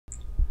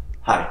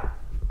Hi,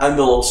 I'm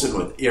Bill Olson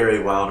with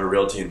Realtor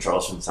Realty in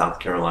Charleston, South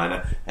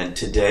Carolina, and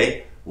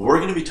today we're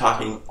going to be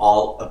talking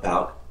all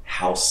about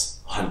house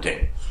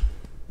hunting.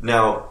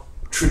 Now,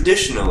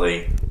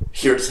 traditionally,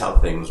 here's how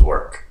things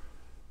work.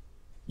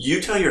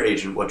 You tell your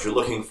agent what you're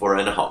looking for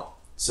in a home.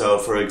 So,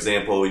 for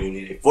example, you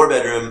need a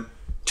 4-bedroom,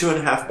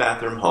 2.5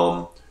 bathroom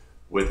home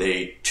with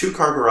a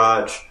 2-car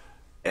garage,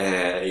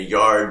 a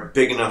yard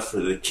big enough for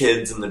the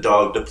kids and the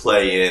dog to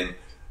play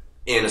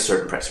in a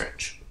certain price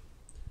range.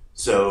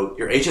 So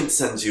your agent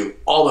sends you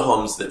all the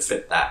homes that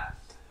fit that,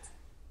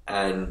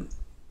 and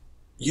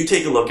you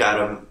take a look at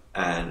them,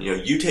 and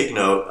you take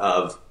note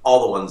of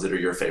all the ones that are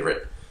your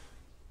favorite,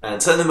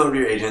 and send them over to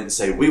your agent and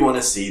say, we want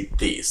to see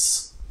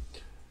these.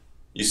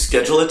 You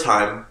schedule a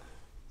time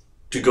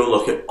to go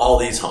look at all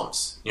these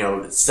homes,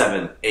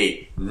 7,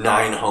 8,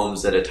 9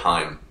 homes at a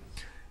time,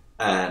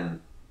 and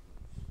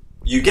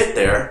you get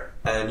there,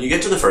 and you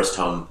get to the first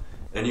home,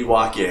 and you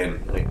walk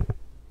in, like,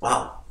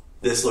 wow,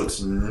 this looks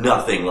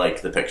nothing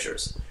like the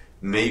pictures.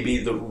 Maybe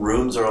the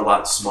rooms are a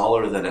lot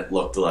smaller than it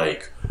looked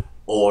like,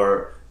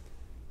 or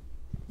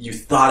you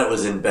thought it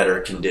was in better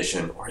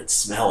condition, or it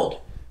smelled.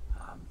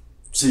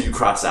 So you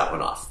cross that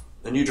one off.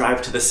 Then you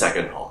drive to the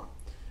second home.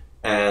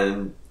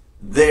 And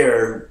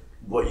there,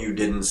 what you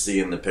didn't see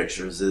in the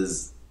pictures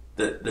is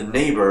that the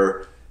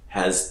neighbor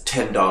has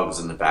 10 dogs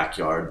in the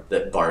backyard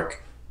that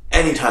bark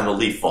anytime a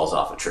leaf falls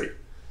off a tree.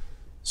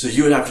 So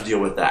you would have to deal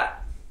with that.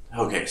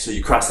 Okay, so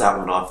you cross that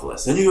one off the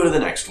list. Then you go to the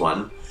next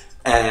one,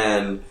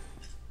 and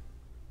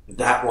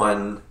that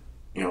one,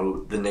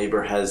 the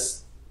neighbor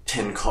has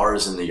 10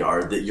 cars in the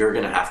yard that you're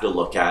going to have to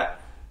look at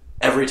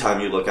every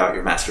time you look out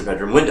your master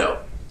bedroom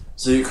window.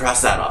 So you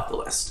cross that off the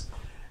list.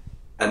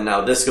 And now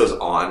this goes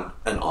on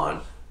and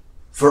on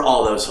for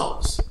all those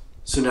homes.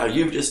 So now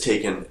you've just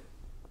taken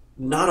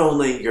not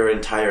only your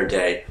entire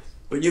day,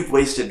 but you've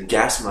wasted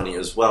gas money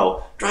as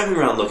well, driving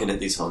around looking at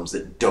these homes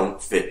that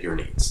don't fit your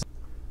needs.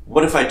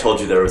 What if I told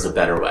you there was a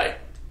better way?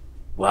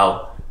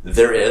 Well,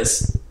 there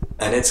is,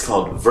 and it's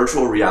called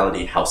virtual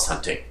reality house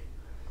hunting.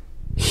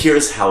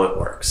 Here's how it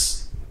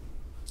works.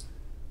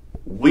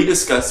 We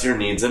discuss your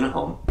needs in a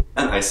home,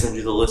 and I send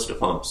you the list of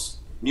homes.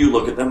 You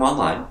look at them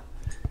online.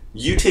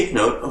 You take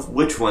note of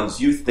which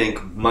ones you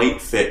think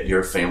might fit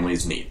your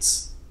family's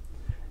needs.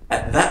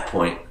 At that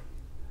point,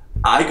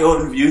 I go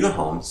and view the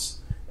homes,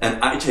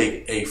 and I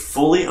take a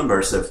fully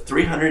immersive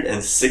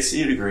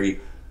 360-degree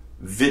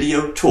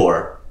video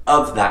tour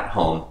of that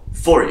home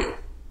for you.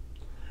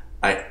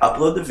 I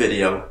upload the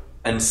video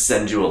and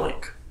send you a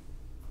link.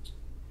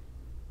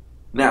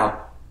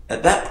 Now,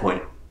 at that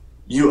point,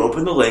 you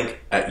open the link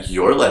at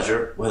your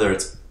leisure, whether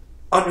it's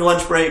on your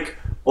lunch break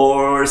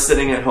or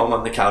sitting at home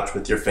on the couch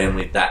with your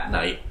family that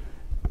night,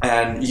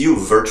 and you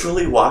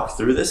virtually walk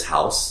through this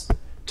house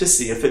to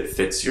see if it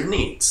fits your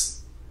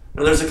needs.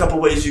 Now, there's a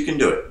couple ways you can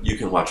do it. You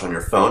can watch on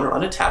your phone or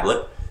on a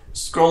tablet,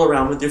 scroll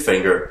around with your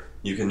finger,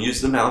 you can use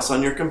the mouse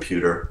on your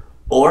computer,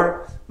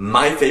 or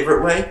my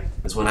favorite way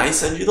is when I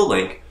send you the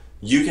link,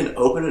 you can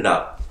open it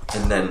up,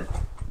 and then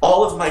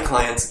all of my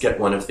clients get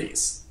one of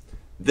these.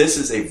 This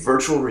is a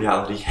virtual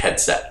reality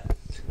headset.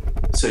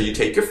 So you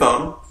take your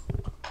phone,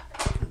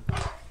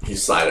 you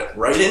slide it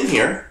right in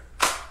here,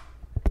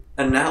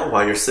 and now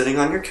while you're sitting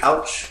on your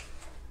couch,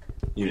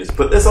 you just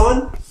put this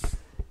on,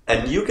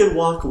 and you can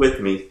walk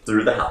with me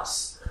through the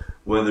house.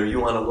 Whether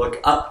you want to look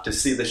up to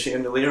see the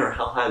chandelier or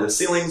how high the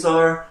ceilings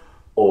are,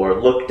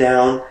 or look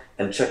down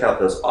and check out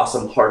those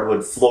awesome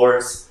hardwood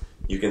floors,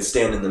 you can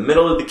stand in the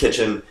middle of the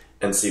kitchen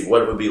and see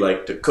what it would be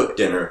like to cook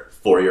dinner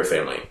for your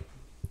family.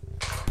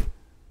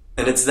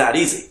 And it's that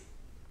easy.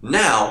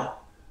 Now,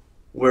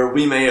 where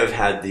we may have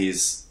had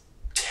these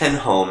 10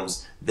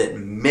 homes that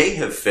may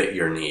have fit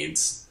your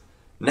needs,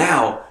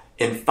 now,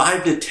 in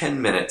 5 to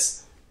 10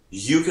 minutes,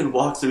 you can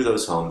walk through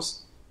those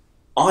homes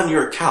on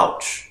your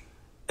couch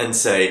and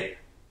say,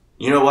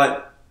 you know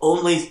what,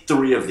 only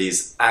 3 of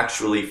these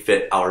actually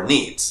fit our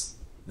needs.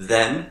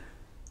 Then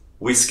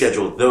we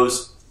schedule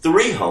those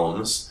 3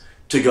 homes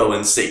to go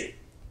and see.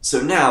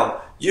 So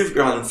now you've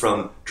gone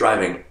from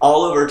driving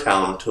all over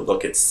town to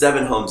look at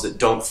 7 homes that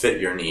don't fit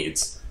your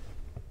needs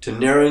to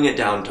narrowing it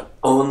down to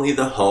only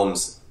the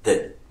homes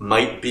that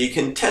might be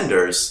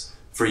contenders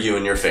for you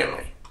and your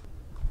family.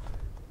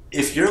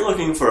 If you're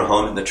looking for a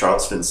home in the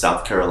Charleston,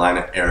 South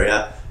Carolina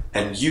area,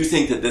 and you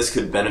think that this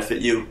could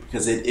benefit you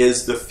because it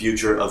is the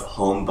future of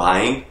home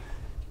buying,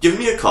 give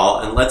me a call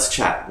and let's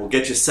chat. We'll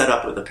get you set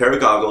up with a pair of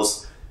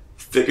goggles,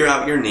 figure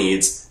out your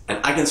needs, and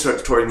I can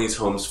start touring these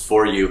homes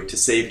for you to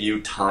save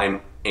you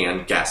time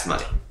and gas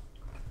money.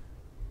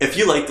 If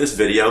you like this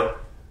video,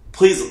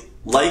 please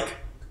like,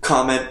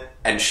 comment,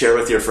 and share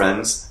with your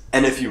friends.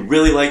 And if you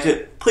really liked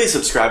it, please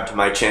subscribe to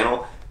my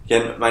channel.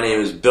 Again, my name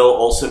is Bill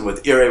Olson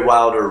with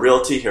Realtor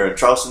Realty here in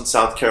Charleston,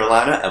 South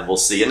Carolina, and we'll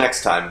see you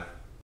next time.